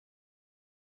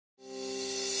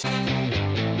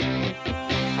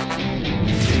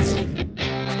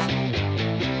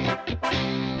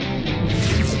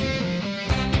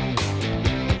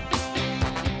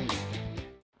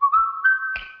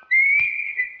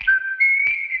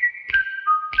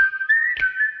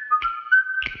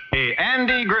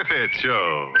Andy Griffith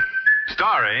Show,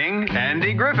 starring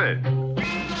Andy Griffith.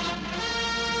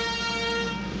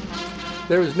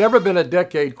 There has never been a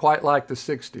decade quite like the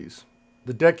 60s.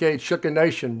 The decade shook a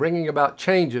nation, bringing about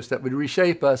changes that would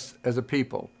reshape us as a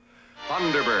people.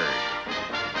 Thunderbird.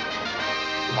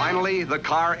 Finally, the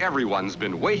car everyone's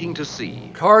been waiting to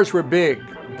see. Cars were big,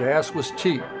 gas was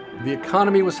cheap, the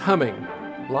economy was humming,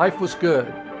 life was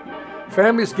good.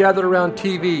 Families gathered around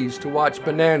TVs to watch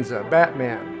Bonanza,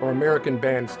 Batman, or American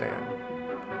Bandstand.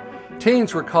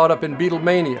 Teens were caught up in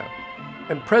Beatlemania,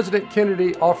 and President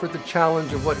Kennedy offered the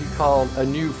challenge of what he called a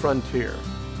new frontier.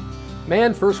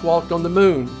 Man first walked on the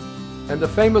moon, and the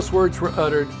famous words were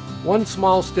uttered, "One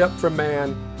small step for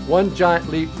man, one giant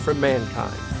leap for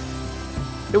mankind."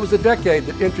 It was a decade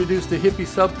that introduced the hippie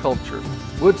subculture,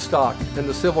 Woodstock, and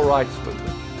the civil rights movement.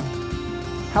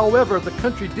 However, the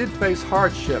country did face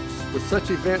hardships with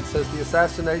such events as the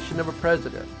assassination of a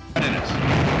president,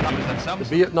 the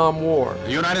Vietnam War,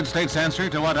 the United States answer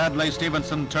to what Adlai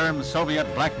Stevenson termed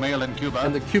Soviet blackmail in Cuba,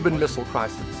 and the Cuban Missile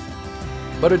Crisis.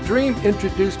 But a dream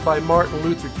introduced by Martin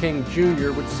Luther King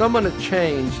Jr. would summon a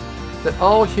change that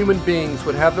all human beings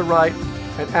would have the right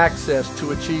and access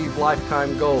to achieve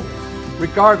lifetime goals,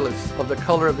 regardless of the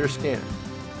color of their skin.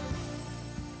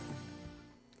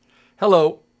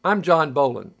 Hello, I'm John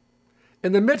Boland.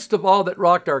 In the midst of all that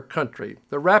rocked our country,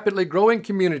 the rapidly growing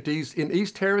communities in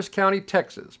East Harris County,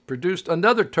 Texas, produced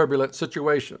another turbulent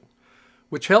situation,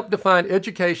 which helped define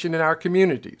education in our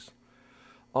communities.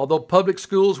 Although public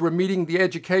schools were meeting the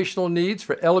educational needs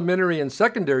for elementary and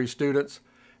secondary students,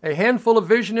 a handful of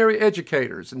visionary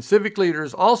educators and civic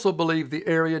leaders also believed the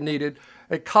area needed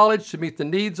a college to meet the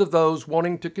needs of those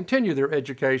wanting to continue their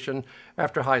education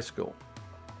after high school.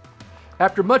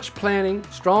 After much planning,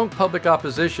 strong public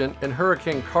opposition, and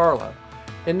Hurricane Carla,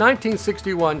 in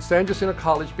 1961, San Jacinto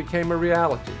College became a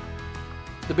reality.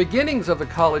 The beginnings of the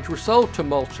college were so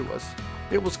tumultuous,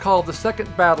 it was called the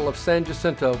Second Battle of San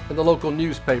Jacinto in the local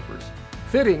newspapers,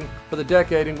 fitting for the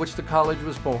decade in which the college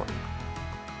was born.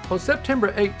 On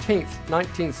September 18,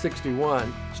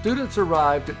 1961, students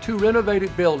arrived at two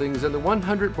renovated buildings in the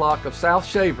 100 block of South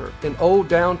Shaver in old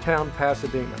downtown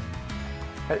Pasadena.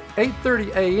 At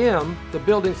 8:30 a.m., the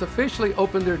buildings officially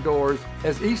opened their doors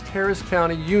as East Harris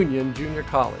County Union Junior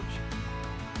College.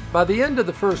 By the end of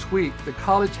the first week, the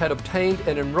college had obtained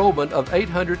an enrollment of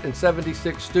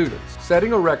 876 students,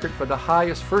 setting a record for the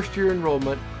highest first-year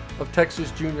enrollment of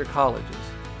Texas junior colleges.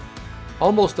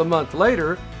 Almost a month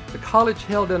later, the college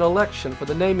held an election for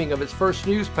the naming of its first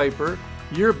newspaper,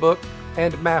 yearbook,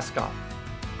 and mascot.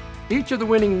 Each of the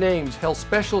winning names held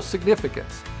special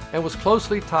significance and was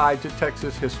closely tied to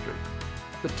Texas history.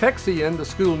 The Texian, the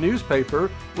school newspaper,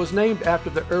 was named after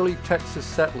the early Texas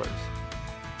settlers.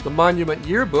 The Monument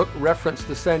Yearbook referenced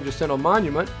the San Jacinto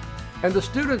Monument, and the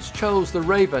students chose the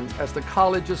raven as the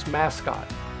college's mascot,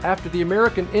 after the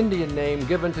American Indian name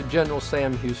given to General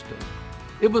Sam Houston.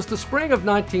 It was the spring of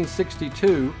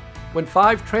 1962 when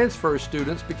 5 transfer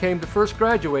students became the first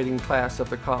graduating class of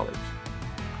the college.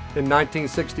 In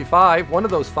 1965, one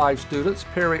of those 5 students,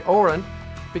 Perry Oren,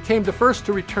 became the first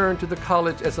to return to the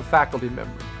college as a faculty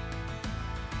member.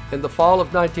 In the fall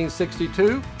of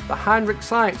 1962, the Heinrich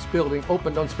Science Building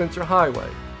opened on Spencer Highway.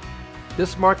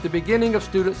 This marked the beginning of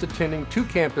students attending 2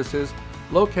 campuses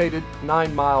located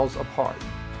 9 miles apart.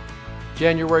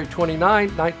 January 29,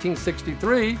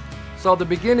 1963, saw the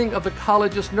beginning of the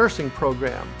college's nursing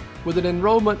program with an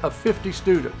enrollment of 50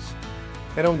 students.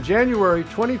 And on January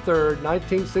 23,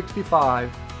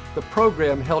 1965, the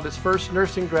program held its first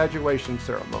nursing graduation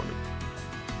ceremony.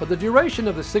 For the duration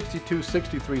of the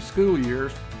 62-63 school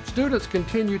years, students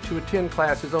continued to attend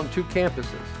classes on 2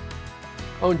 campuses.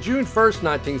 On June 1,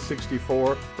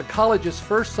 1964, the college's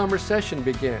first summer session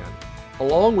began,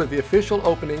 along with the official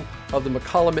opening of the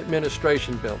McCollum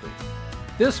Administration Building.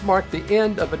 This marked the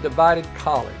end of a divided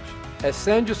college, as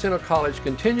San Jacinto College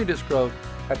continued its growth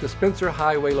at the Spencer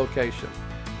Highway location.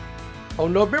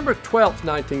 On November 12,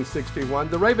 1961,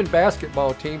 the Raven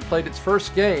basketball team played its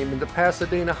first game in the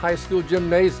Pasadena High School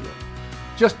gymnasium.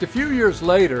 Just a few years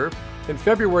later, in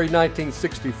February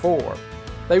 1964,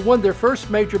 they won their first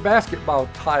major basketball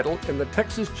title in the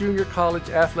Texas Junior College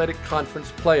Athletic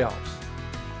Conference playoffs.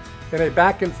 In a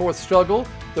back-and-forth struggle,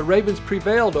 the Ravens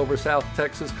prevailed over South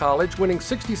Texas College, winning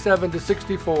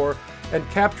 67-64 and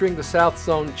capturing the South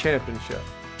Zone championship.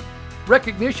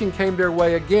 Recognition came their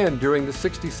way again during the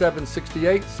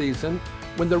 67-68 season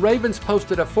when the Ravens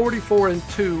posted a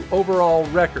 44-2 overall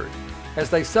record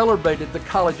as they celebrated the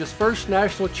college's first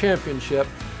national championship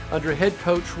under head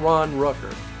coach Ron Rucker.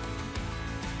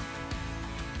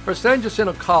 For San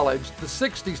Jacinto College, the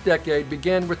 60s decade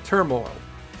began with turmoil.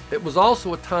 it was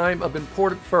also a time of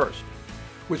important firsts,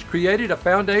 which created a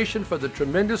foundation for the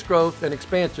tremendous growth and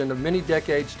expansion of many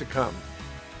decades to come.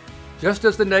 Just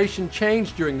as the nation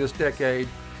changed during this decade,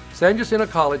 San Jacinto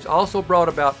College also brought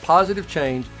about positive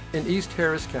change in East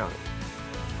Harris County.